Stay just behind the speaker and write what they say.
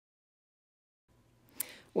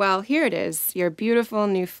Well, here it is, your beautiful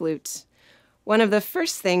new flute. One of the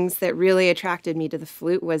first things that really attracted me to the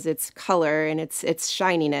flute was its color and its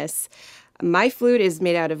shininess. My flute is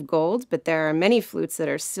made out of gold, but there are many flutes that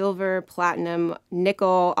are silver, platinum,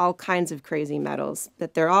 nickel, all kinds of crazy metals,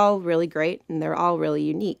 but they're all really great and they're all really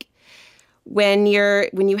unique. When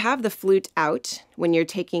you have the flute out, when you're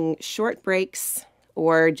taking short breaks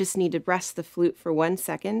or just need to rest the flute for 1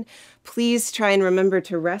 second, please try and remember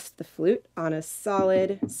to rest the flute on a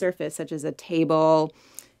solid surface, such as a table,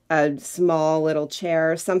 a small little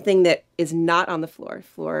chair, something that is not on the floor.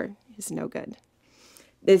 Floor is no good.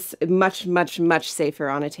 It's much, much, much safer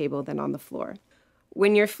on a table than on the floor.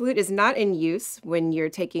 When your flute is not in use, when you're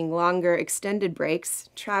taking longer extended breaks,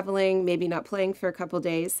 traveling, maybe not playing for a couple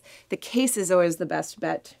days, the case is always the best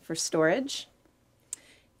bet for storage.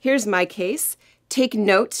 Here's my case. Take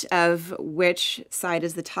note of which side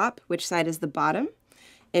is the top, which side is the bottom.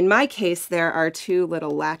 In my case, there are 2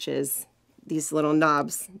 little latches, these little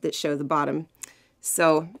knobs that show the bottom.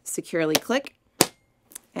 So securely click,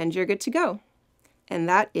 and you're good to go. And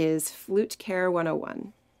that is Flute Care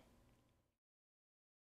 101.